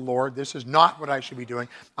honor the Lord, this is not what I should be doing,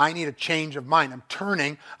 I need a change of mind. I'm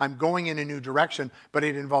turning, I'm going in a new direction, but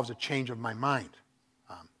it involves a change of my mind.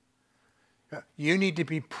 You need to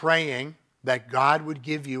be praying that God would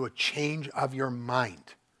give you a change of your mind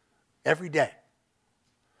every day.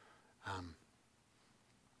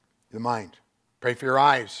 The mind. Pray for your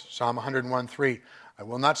eyes. Psalm 101:3. I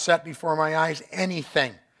will not set before my eyes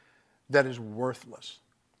anything that is worthless.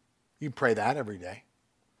 You pray that every day.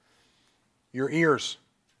 Your ears.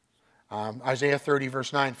 Isaiah 30,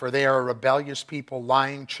 verse 9. For they are a rebellious people,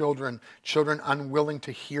 lying children, children unwilling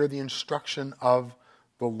to hear the instruction of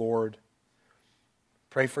the Lord.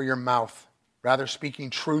 Pray for your mouth. Rather, speaking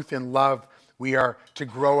truth in love, we are to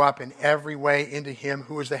grow up in every way into Him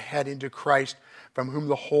who is the head, into Christ, from whom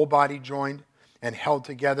the whole body joined and held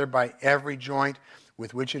together by every joint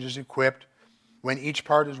with which it is equipped, when each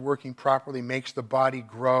part is working properly, makes the body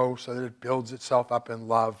grow so that it builds itself up in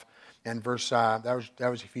love. And verse that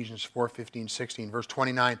was Ephesians 4:15, 16. Verse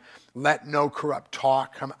 29, let no corrupt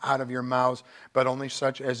talk come out of your mouths, but only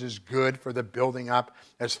such as is good for the building up,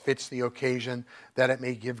 as fits the occasion, that it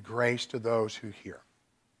may give grace to those who hear.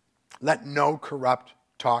 Let no corrupt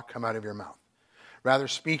talk come out of your mouth. Rather,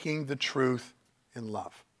 speaking the truth in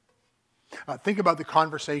love. Think about the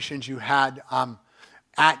conversations you had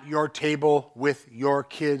at your table with your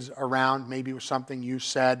kids around. Maybe it was something you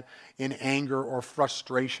said in anger or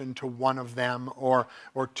frustration to one of them, or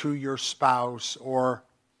to your spouse, or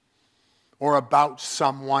about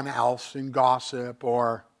someone else in gossip,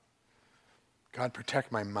 or God,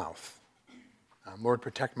 protect my mouth. Lord,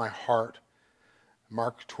 protect my heart.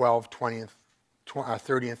 Mark 12,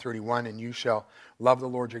 30 and 31, and you shall love the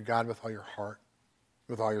Lord your God with all your heart,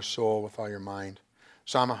 with all your soul, with all your mind.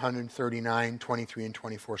 Psalm 139, 23 and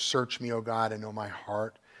 24. Search me, O God, and know my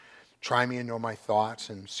heart. Try me and know my thoughts,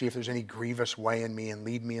 and see if there's any grievous way in me, and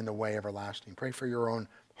lead me in the way everlasting. Pray for your own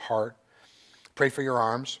heart. Pray for your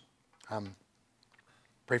arms.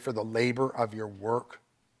 Pray for the labor of your work.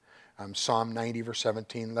 Psalm 90, verse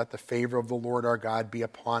 17. Let the favor of the Lord our God be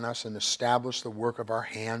upon us, and establish the work of our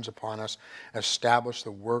hands upon us. Establish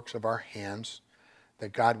the works of our hands.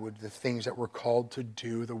 That God would, the things that we're called to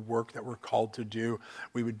do, the work that we're called to do,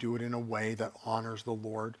 we would do it in a way that honors the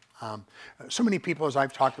Lord. So many people, as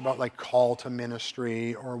I've talked about, like call to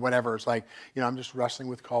ministry or whatever, it's like, I'm just wrestling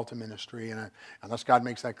with call to ministry, and unless God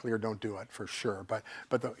makes that clear, don't do it, for sure. But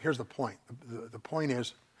here's the point. The point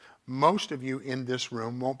is, most of you in this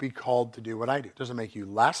room won't be called to do what I do. It doesn't make you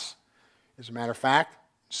less. As a matter of fact,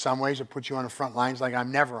 in some ways it puts you on the front lines like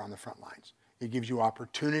I'm never on the front lines. It gives you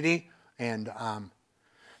opportunity, and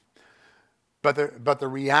But the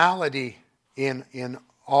reality in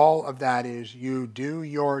all of that is you do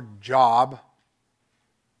your job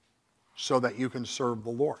so that you can serve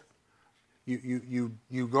the Lord.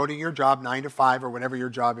 You go to your job 9 to 5 or whatever your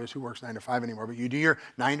job is. Who works 9 to 5 anymore? But you do your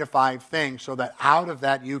 9 to 5 thing so that out of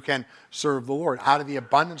that you can serve the Lord. Out of the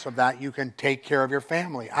abundance of that you can take care of your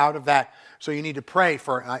family. Out of that, so you need to pray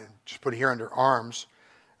for, I just put it here under arms.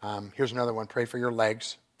 Here's another one. Pray for your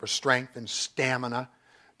legs, for strength and stamina,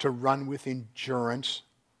 to run with endurance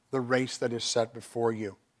the race that is set before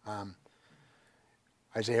you.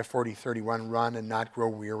 Isaiah 40:31, run and not grow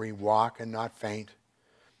weary, walk and not faint.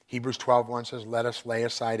 Hebrews 12:1 says, let us lay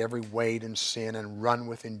aside every weight and sin and run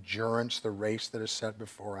with endurance the race that is set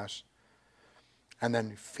before us. And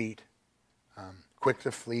then feet, quick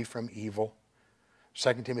to flee from evil.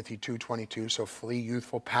 2 Timothy 2:22, so flee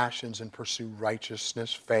youthful passions and pursue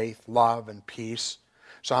righteousness, faith, love, and peace.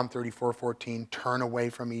 Psalm 34:14, turn away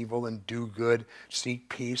from evil and do good, seek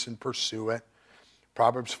peace and pursue it.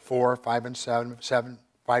 Proverbs 4:5 and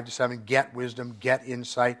 5 to 7, get wisdom, get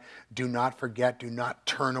insight. Do not forget, do not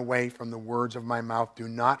turn away from the words of my mouth. Do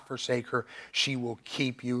not forsake her. She will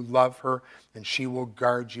keep you. Love her, and she will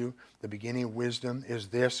guard you. The beginning of wisdom is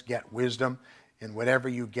this, get wisdom. And whatever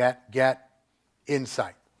you get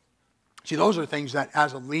insight. See, those are things that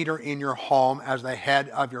as a leader in your home, as the head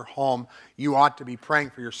of your home, you ought to be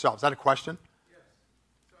praying for yourself. Is that a question? Yes.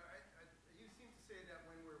 So you seem to say that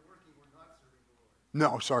when we're working, we're not serving the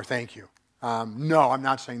Lord. No, sorry, thank you. No, I'm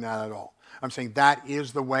not saying that at all. I'm saying that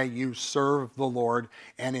is the way you serve the Lord,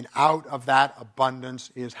 and out of that abundance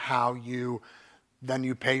is how then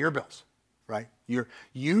you pay your bills, right?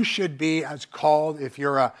 You should be as called, if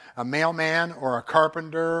you're a mailman or a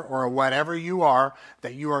carpenter or whatever you are,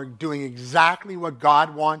 that you are doing exactly what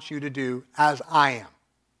God wants you to do, as I am.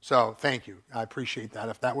 So thank you. I appreciate that.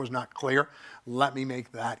 If that was not clear, let me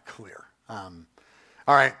make that clear. All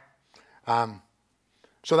right.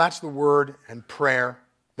 So that's the word and prayer.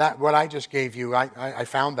 That what I just gave you, I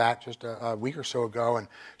found that just a week or so ago and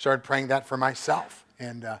started praying that for myself,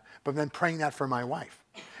 but then praying that for my wife,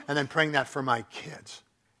 and then praying that for my kids,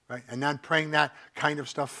 right? And then praying that kind of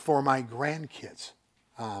stuff for my grandkids,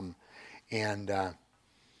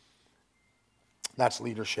 that's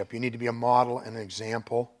leadership. You need to be a model and an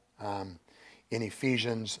example. In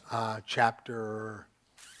Ephesians chapter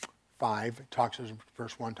 5,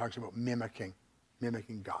 verse 1 talks about mimicking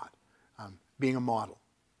God, being a model.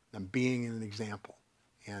 And being an example.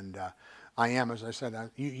 And I am, as I said,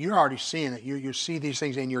 you're already seeing it. You see these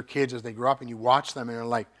things in your kids as they grow up, and you watch them, and they're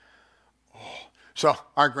like, oh. So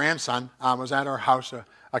our grandson was at our house a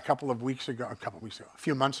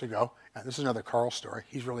few months ago. This is another Carl story.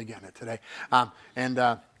 He's really getting it today.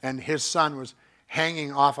 And his son was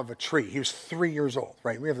hanging off of a tree. He was 3 years old,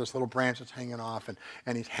 right? We have this little branch that's hanging off,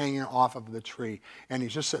 and he's hanging off of the tree. And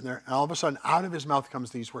he's just sitting there, and all of a sudden, out of his mouth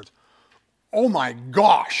comes these words, "Oh my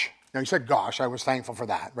gosh." Now he said gosh, I was thankful for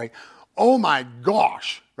that, right? Oh my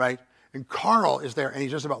gosh, right? And Carl is there, and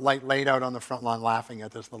he's just about laid out on the front lawn laughing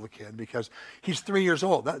at this little kid because he's 3 years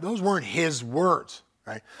old. Those weren't his words,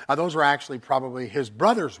 right? Those were actually probably his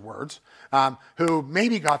brother's words, who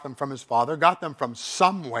maybe got them from his father, got them from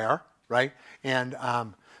somewhere, right? And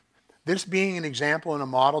this being an example and a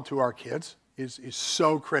model to our kids is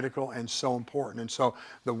so critical and so important. And so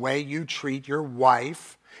the way you treat your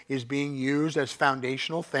wife is being used as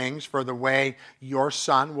foundational things for the way your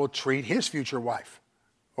son will treat his future wife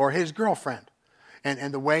or his girlfriend.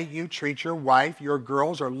 And the way you treat your wife, your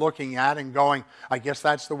girls are looking at and going, I guess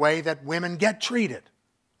that's the way that women get treated.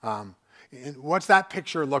 And what's that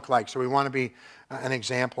picture look like? So we want to be an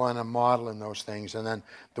example and a model in those things. And then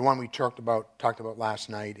the one we talked about last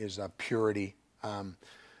night is purity,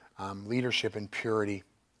 leadership and purity.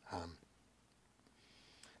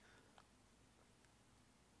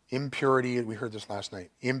 Impurity, we heard this last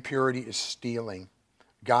night. Impurity is stealing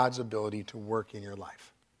God's ability to work in your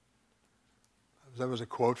life. That was a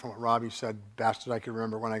quote from what Robbie said, best as I could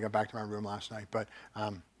remember when I got back to my room last night. But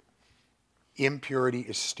impurity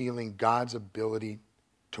is stealing God's ability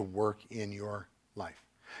to work in your life.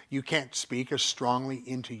 You can't speak as strongly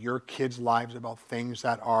into your kids' lives about things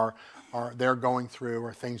that they're going through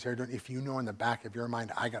or things they're doing if you know in the back of your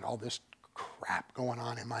mind, I got all this crap going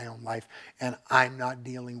on in my own life and I'm not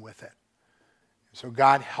dealing with it. So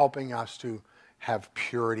God helping us to have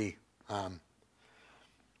purity.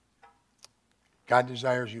 God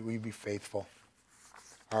desires we be faithful.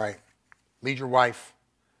 All right. Lead your wife.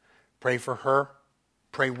 Pray for her.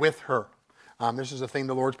 Pray with her. This is a thing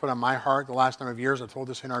the Lord's put on my heart the last number of years. I've told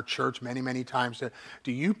this in our church many, many times. That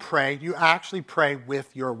do you actually pray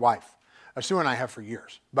with your wife? Sue and I have for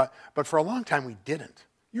years. But for a long time we didn't.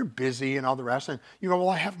 You're busy and all the rest. And you go, well,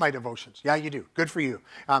 I have my devotions. Yeah, you do. Good for you.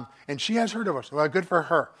 And she has her devotions. Well, good for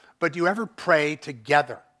her. But do you ever pray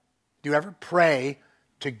together? Do you ever pray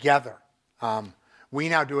together? We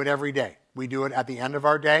now do it every day. We do it at the end of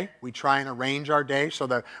our day. We try and arrange our day so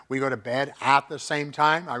that we go to bed at the same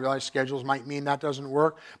time. I realize schedules might mean that doesn't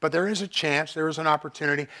work. But there is a chance, there is an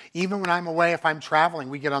opportunity. Even when I'm away, if I'm traveling,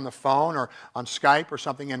 we get on the phone or on Skype or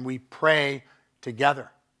something and we pray together.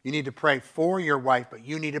 You need to pray for your wife, but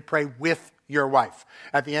you need to pray with your wife.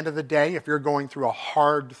 At the end of the day, if you're going through a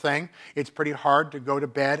hard thing, it's pretty hard to go to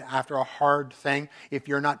bed after a hard thing if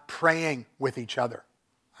you're not praying with each other.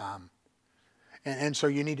 And so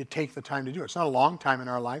you need to take the time to do it. It's not a long time in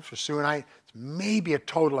our life. For Sue and I, it's maybe a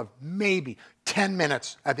total of maybe 10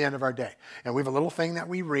 minutes at the end of our day. And we have a little thing that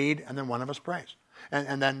we read, and then one of us prays.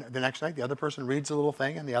 And then the next night, the other person reads a little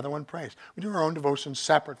thing, and the other one prays. We do our own devotions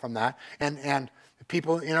separate from that. And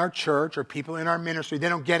people in our church or people in our ministry, they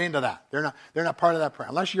don't get into that. They're not part of that prayer.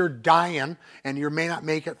 Unless you're dying and you may not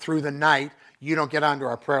make it through the night, you don't get onto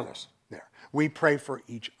our prayer list there. We pray for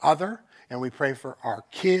each other, and we pray for our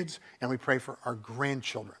kids, and we pray for our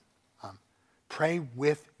grandchildren. Pray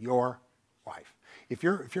with your wife. If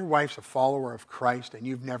your wife's a follower of Christ and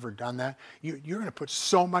you've never done that, you're going to put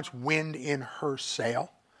so much wind in her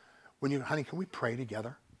sail. Honey, can we pray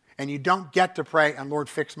together? And you don't get to pray, and Lord,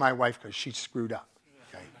 fix my wife because she's screwed up.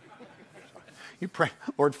 Okay? So you pray,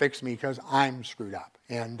 Lord, fix me because I'm screwed up.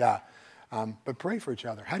 And But pray for each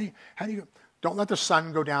other. How do you, don't let the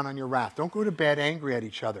sun go down on your wrath. Don't go to bed angry at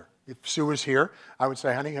each other. If Sue was here, I would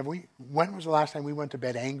say, honey, when was the last time we went to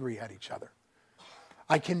bed angry at each other?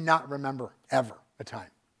 I cannot remember ever a time.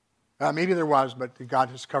 Maybe there was, but God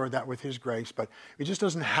has covered that with his grace. But it just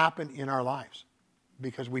doesn't happen in our lives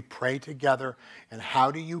because we pray together. And how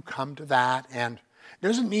do you come to that? And it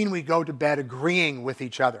doesn't mean we go to bed agreeing with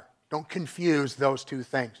each other. Don't confuse those two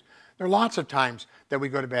things. There are lots of times that we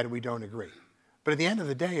go to bed and we don't agree. But at the end of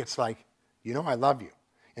the day, it's like, I love you.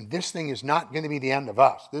 And this thing is not going to be the end of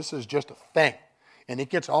us. This is just a thing. And it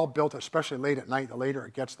gets all built, especially late at night. The later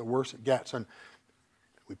it gets, the worse it gets. And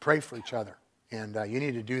we pray for each other. And you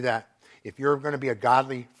need to do that. If you're going to be a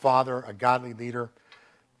godly father, a godly leader,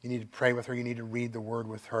 you need to pray with her. You need to read the word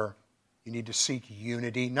with her. You need to seek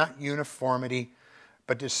unity, not uniformity,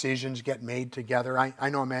 but decisions get made together. I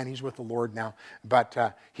know a man, he's with the Lord now.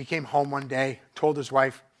 But he came home one day, told his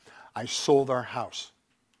wife, I sold our house.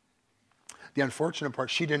 The unfortunate part,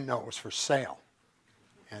 she didn't know it was for sale.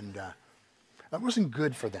 And that wasn't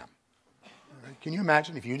good for them. Can you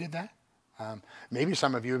imagine if you did that? Maybe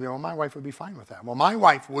some of you would be, well, my wife would be fine with that. Well, my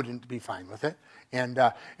wife wouldn't be fine with it.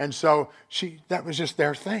 And so that was just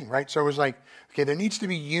their thing, right? So it was like, okay, there needs to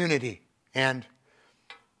be unity. And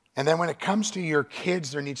then when it comes to your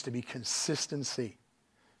kids, there needs to be consistency.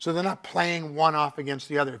 So they're not playing one off against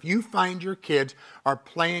the other. If you find your kids are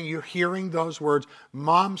playing, you're hearing those words,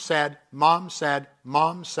 mom said, mom said,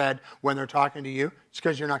 mom said, when they're talking to you, it's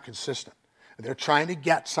because you're not consistent. They're trying to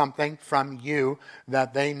get something from you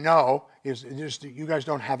that they know is you guys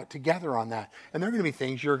don't have it together on that. And there are going to be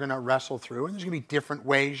things you're going to wrestle through, and there's going to be different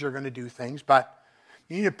ways you're going to do things, but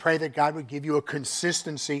you need to pray that God would give you a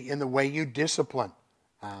consistency in the way you discipline.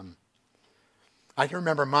 I can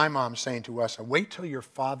remember my mom saying to us, wait till your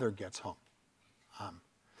father gets home.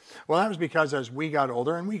 Well, that was because as we got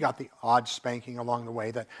older, and we got the odd spanking along the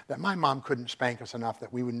way, that my mom couldn't spank us enough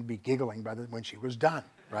that we wouldn't be giggling when she was done,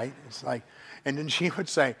 right? It's like, and then she would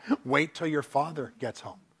say, wait till your father gets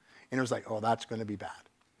home. And it was like, oh, that's going to be bad.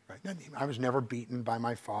 Right? I was never beaten by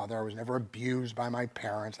my father. I was never abused by my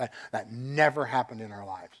parents. That never happened in our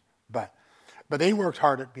lives. But they worked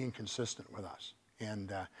hard at being consistent with us.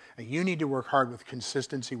 And you need to work hard with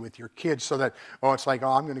consistency with your kids so that, it's like,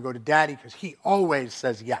 I'm going to go to daddy because he always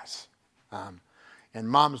says yes. And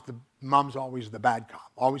mom's always the bad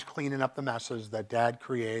cop, always cleaning up the messes that dad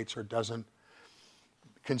creates or doesn't.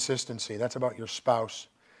 Consistency, that's about your spouse.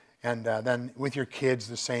 And then with your kids,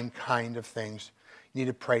 the same kind of things. You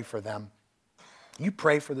need to pray for them. You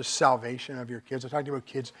pray for the salvation of your kids. I talked about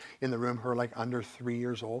kids in the room who are like under 3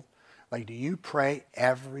 years old. Like, do you pray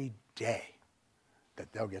every day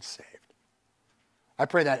that they'll get saved? I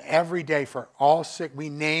pray that every day for all sick. We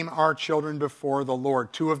name our children before the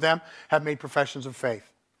Lord. 2 of them have made professions of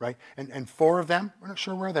faith, right? And 4 of them, we're not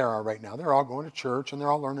sure where they are right now. They're all going to church and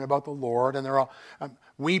they're all learning about the Lord. And they're all,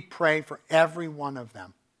 we pray for every one of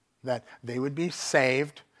them that they would be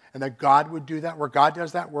saved and that God would do that. Where God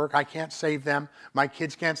does that work, I can't save them. My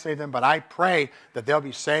kids can't save them, but I pray that they'll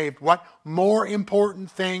be saved. What more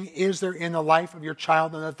important thing is there in the life of your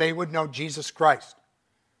child than that they would know Jesus Christ?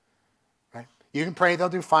 Right? You can pray they'll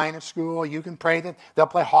do fine at school. You can pray that they'll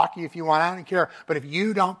play hockey if you want. I don't care. But if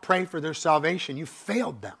you don't pray for their salvation, you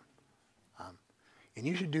failed them. And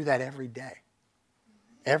you should do that every day.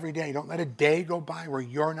 Every day. Don't let a day go by where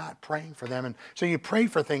you're not praying for them. And so you pray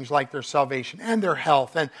for things like their salvation and their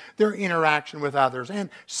health and their interaction with others and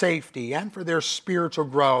safety and for their spiritual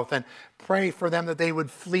growth, and pray for them that they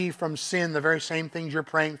would flee from sin, the very same things you're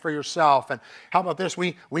praying for yourself. And how about this?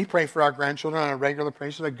 We pray for our grandchildren on a regular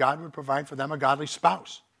basis that God would provide for them a godly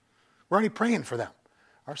spouse. We're already praying for them.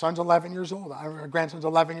 Our son's 11 years old. Our grandson's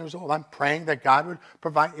 11 years old. I'm praying that God would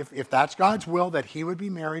provide, if that's God's will, that he would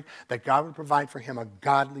be married, that God would provide for him a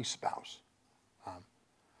godly spouse.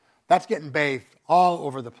 That's getting bathed all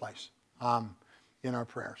over the place in our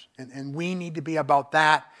prayers. And we need to be about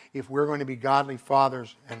that if we're going to be godly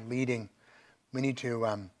fathers and leading. We need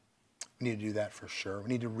to do that for sure. We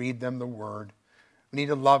need to read them the word. We need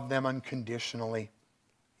to love them unconditionally,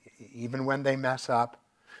 even when they mess up.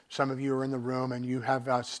 Some of you are in the room and you have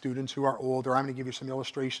students who are older. I'm going to give you some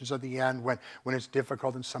illustrations at the end when it's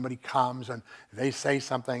difficult and somebody comes and they say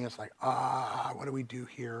something. It's like, what do we do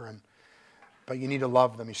here? But you need to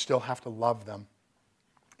love them. You still have to love them.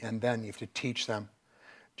 And then you have to teach them.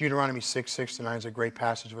 Deuteronomy 6:6-9 is a great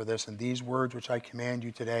passage for this. And these words which I command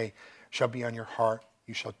you today shall be on your heart.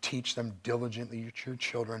 You shall teach them diligently to your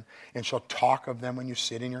children, and shall talk of them when you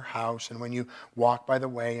sit in your house, and when you walk by the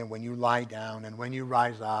way, and when you lie down, and when you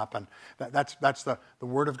rise up. And that's the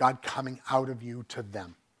word of God coming out of you to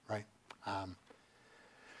them, right?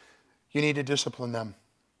 You need to discipline them.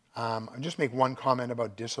 I'll just make one comment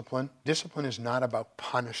about discipline. Discipline is not about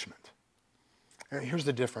punishment. Here's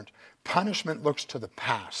the difference. Punishment looks to the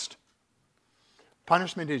past.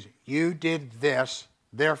 Punishment is, you did this,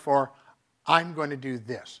 therefore I'm going to do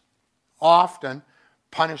this. Often,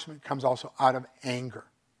 punishment comes also out of anger.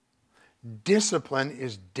 Discipline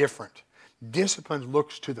is different. Discipline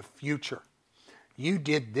looks to the future. You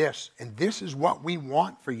did this, and this is what we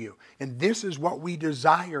want for you, and this is what we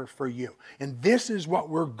desire for you, and this is what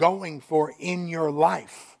we're going for in your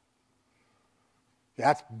life.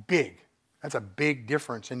 That's big. That's a big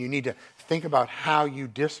difference, and you need to think about how you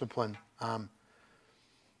discipline. All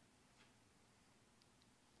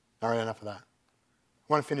right, enough of that. I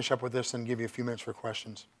want to finish up with this and give you a few minutes for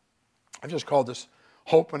questions. I've just called this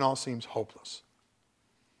Hope When All Seems Hopeless.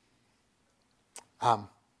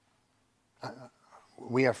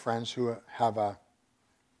 We have friends who have a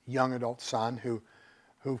young adult son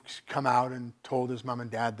who's come out and told his mom and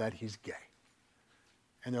dad that he's gay.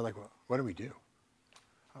 And they're like, well, what do we do?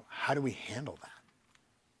 How do we handle that?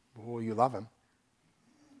 Well, you love him,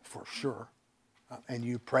 for sure. And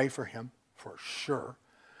you pray for him, for sure.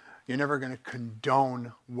 You're never going to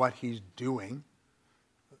condone what he's doing,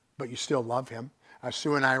 but you still love him.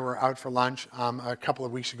 Sue and I were out for lunch a couple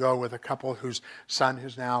of weeks ago with a couple whose son,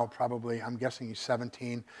 who's now probably, I'm guessing he's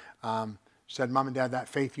 17, said, Mom and Dad, that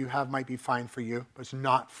faith you have might be fine for you, but it's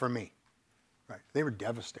not for me. Right? They were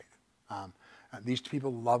devastated. These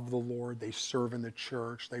people love the Lord. They serve in the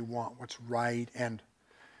church. They want what's right, and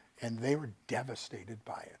they were devastated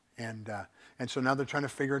by it. And so now they're trying to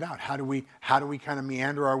figure it out. How do we kind of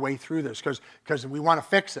meander our way through this? Because we want to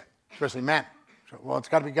fix it, especially men. So, well,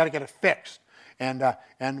 we got to get it fixed. And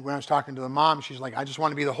when I was talking to the mom, she's like, I just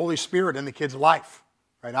want to be the Holy Spirit in the kid's life.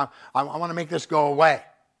 Right? I want to make this go away.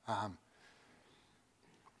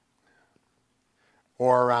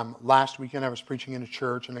 Last weekend I was preaching in a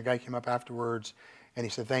church, and a guy came up afterwards, and he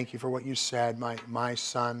said, thank you for what you said. My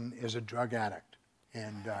son is a drug addict.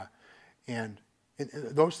 And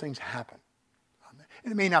those things happen.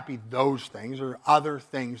 And it may not be those things or other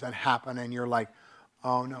things that happen, and you're like,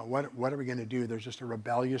 oh no, what are we going to do? There's just a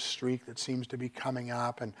rebellious streak that seems to be coming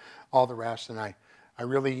up and all the rest. And I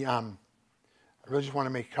really just want to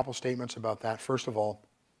make a couple statements about that. First of all,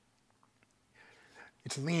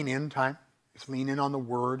 it's lean in time. It's lean in on the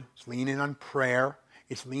word. It's lean in on prayer.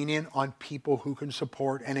 It's lean in on people who can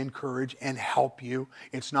support and encourage and help you.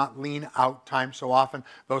 It's not lean out time. So often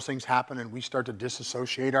those things happen and we start to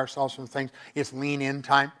disassociate ourselves from things. It's lean in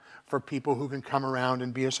time for people who can come around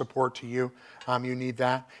and be a support to you. You need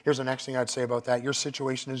that. Here's the next thing I'd say about that. Your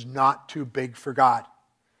situation is not too big for God.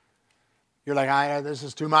 You're like, this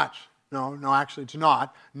is too much. No, actually it's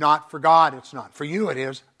not. Not for God, it's not. For you it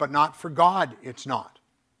is, but not for God, it's not.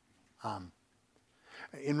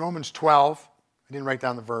 In Romans 12, I didn't write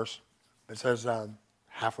down the verse. It says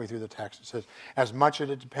halfway through the text, it says, as much as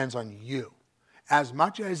it depends on you. As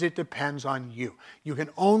much as it depends on you. You can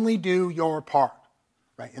only do your part.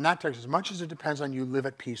 Right? In that text, as much as it depends on you, live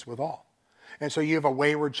at peace with all. And so you have a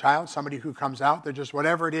wayward child, somebody who comes out, they're just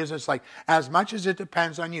whatever it is, it's like, as much as it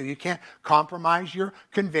depends on you. You can't compromise your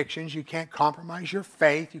convictions. You can't compromise your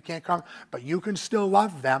faith. You can't but you can still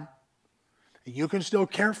love them. You can still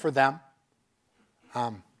care for them.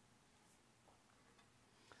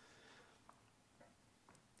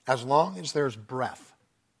 As long as there's breath,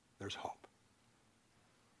 there's hope.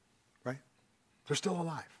 Right? They're still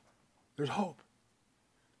alive. There's hope.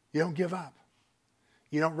 You don't give up.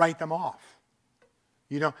 You don't write them off.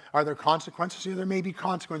 Are there consequences? Yeah, there may be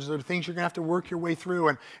consequences. There are things you're going to have to work your way through.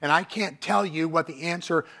 And I can't tell you what the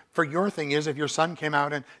answer for your thing is if your son came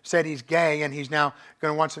out and said he's gay and he's now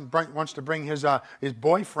wants to bring his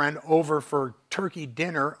boyfriend over for turkey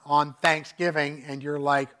dinner on Thanksgiving, and you're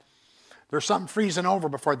like, there's something freezing over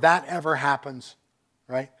before that ever happens,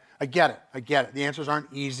 right? I get it. The answers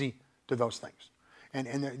aren't easy to those things.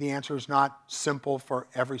 And the answer is not simple for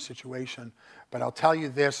every situation. But I'll tell you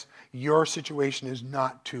this, your situation is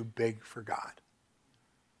not too big for God.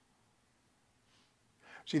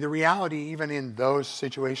 See, the reality, even in those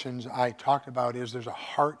situations I talked about, is there's a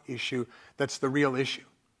heart issue that's the real issue.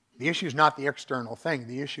 The issue is not the external thing.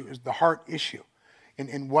 The issue is the heart issue.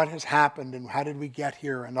 And what has happened and how did we get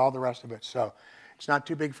here and all the rest of it. So it's not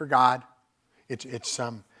too big for God. It's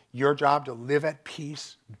your job to live at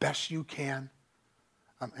peace best you can.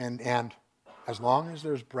 And as long as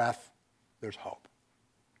there's breath, there's hope.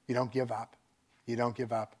 You don't give up. You don't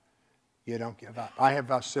give up. You don't give up. I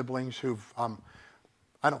have siblings who've,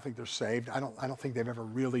 I don't think they're saved. I don't think they've ever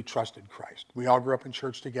really trusted Christ. We all grew up in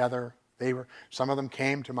church together. Some of them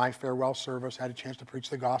came to my farewell service, had a chance to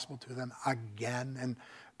preach the gospel to them again,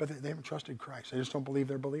 but they haven't trusted Christ. They just don't believe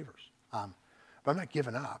they're believers. But I'm not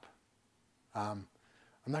giving up. I'm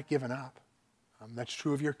not giving up. That's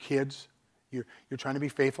true of your kids. You're trying to be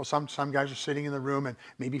faithful. Some guys are sitting in the room and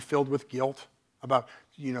maybe filled with guilt about,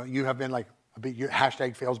 you have been like, your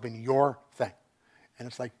hashtag fail's been your thing. And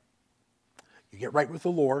it's like, you get right with the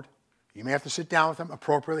Lord. You may have to sit down with them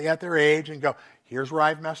appropriately at their age and go, here's where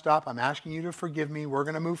I've messed up. I'm asking you to forgive me. We're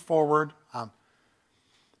going to move forward.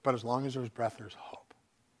 But as long as there's breath, there's hope.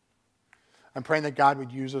 I'm praying that God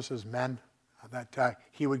would use us as men, that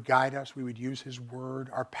he would guide us. We would use his word,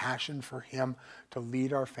 our passion for him to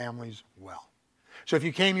lead our families well. So if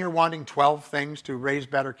you came here wanting 12 things to raise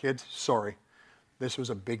better kids, sorry. This was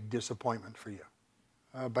a big disappointment for you.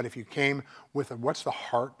 But if you came with what's the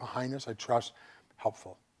heart behind this, I trust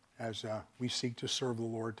helpful as we seek to serve the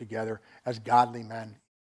Lord together as godly men